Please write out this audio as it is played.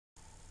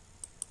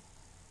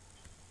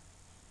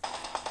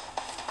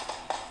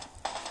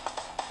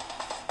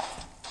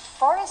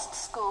Forest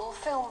School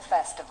Film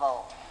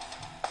Festival.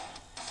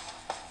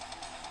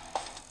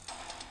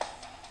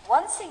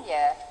 Once a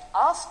year,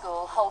 our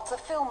school holds a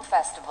film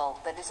festival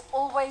that is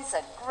always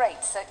a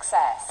great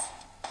success.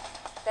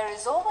 There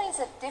is always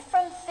a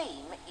different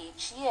theme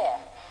each year.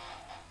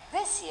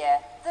 This year,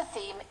 the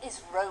theme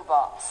is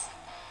robots.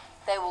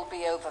 There will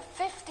be over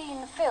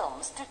 15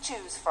 films to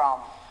choose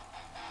from.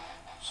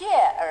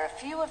 Here are a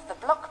few of the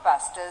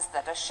blockbusters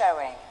that are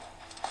showing.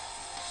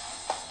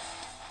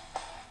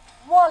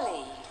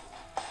 WALL-E.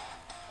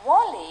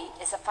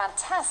 WALL-E is a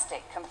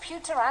fantastic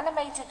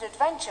computer-animated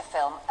adventure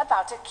film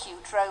about a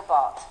cute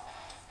robot.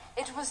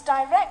 It was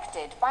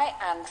directed by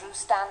Andrew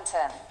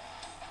Stanton.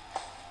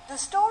 The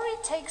story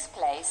takes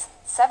place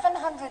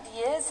 700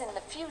 years in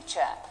the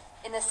future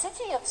in a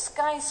city of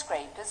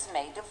skyscrapers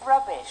made of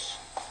rubbish.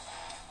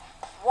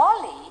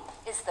 WALL-E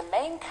is the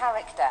main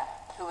character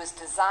who was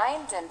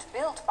designed and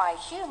built by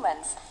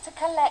humans to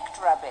collect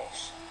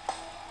rubbish.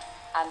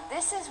 And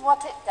this is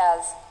what it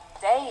does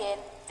day in,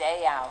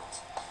 day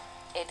out.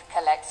 It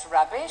collects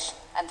rubbish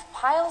and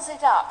piles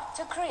it up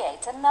to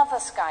create another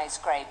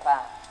skyscraper.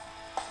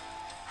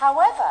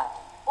 However,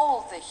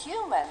 all the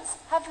humans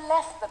have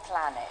left the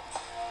planet.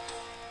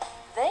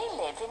 They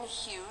live in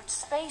huge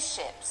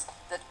spaceships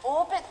that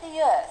orbit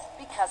the Earth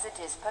because it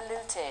is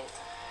polluted.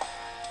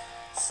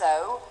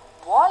 So,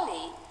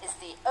 WALL-E is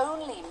the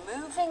only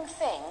moving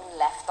thing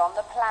left on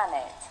the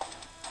planet.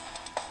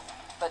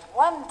 But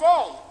one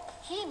day,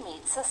 he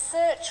meets a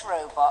search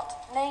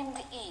robot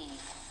named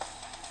Eve.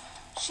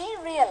 She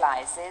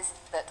realizes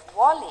that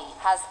WALL-E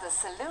has the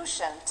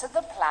solution to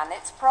the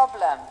planet's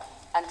problem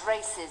and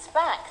races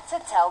back to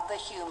tell the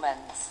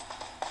humans.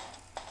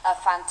 A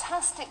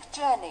fantastic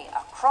journey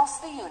across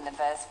the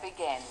universe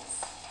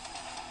begins.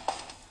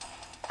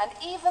 And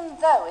even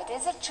though it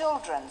is a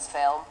children's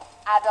film,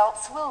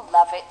 adults will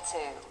love it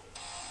too.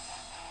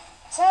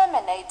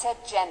 Terminator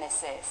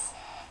Genisys.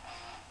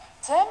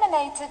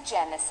 Terminator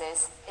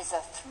Genisys is a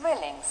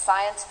thrilling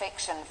science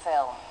fiction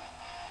film.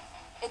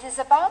 It is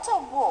about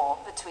a war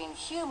between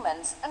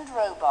humans and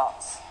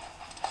robots.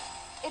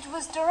 It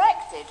was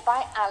directed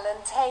by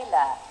Alan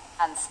Taylor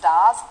and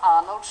stars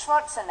Arnold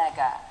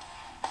Schwarzenegger.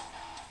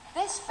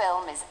 This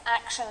film is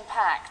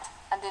action-packed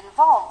and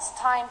involves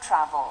time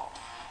travel.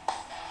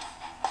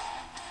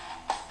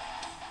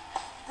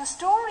 The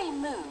story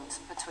moves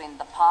between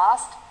the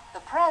past, the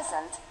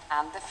present,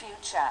 and the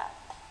future.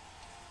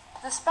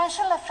 The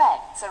special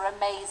effects are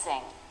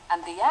amazing,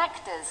 and the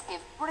actors give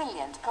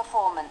brilliant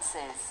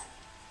performances.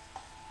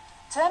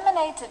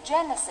 Terminator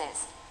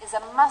Genisys is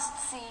a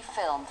must-see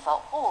film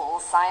for all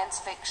science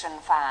fiction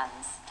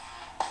fans.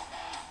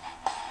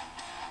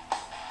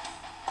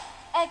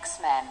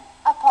 X-Men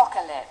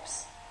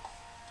Apocalypse.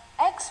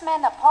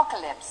 X-Men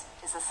Apocalypse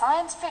is a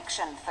science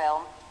fiction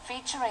film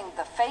featuring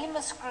the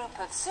famous group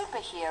of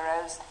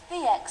superheroes,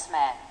 the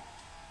X-Men.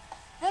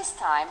 This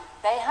time,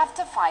 they have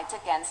to fight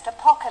against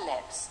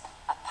Apocalypse,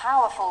 a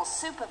powerful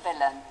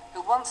supervillain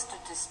who wants to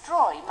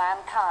destroy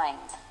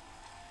mankind.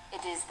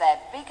 It is their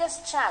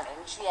biggest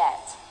challenge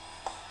yet.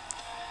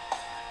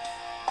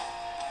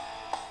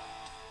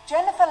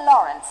 Jennifer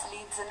Lawrence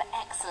leads an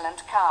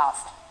excellent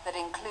cast that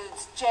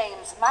includes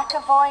James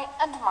McAvoy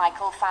and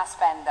Michael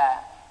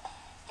Fassbender.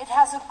 It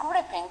has a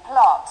gripping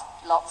plot,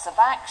 lots of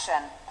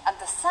action, and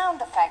the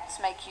sound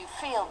effects make you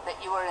feel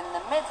that you are in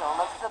the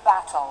middle of the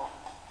battle.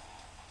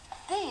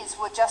 These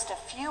were just a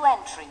few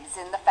entries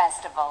in the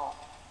festival.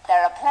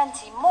 There are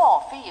plenty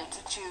more for you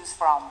to choose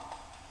from.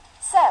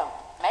 So,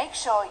 make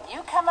sure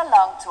you come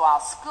along to our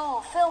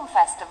school film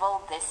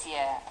festival this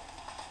year.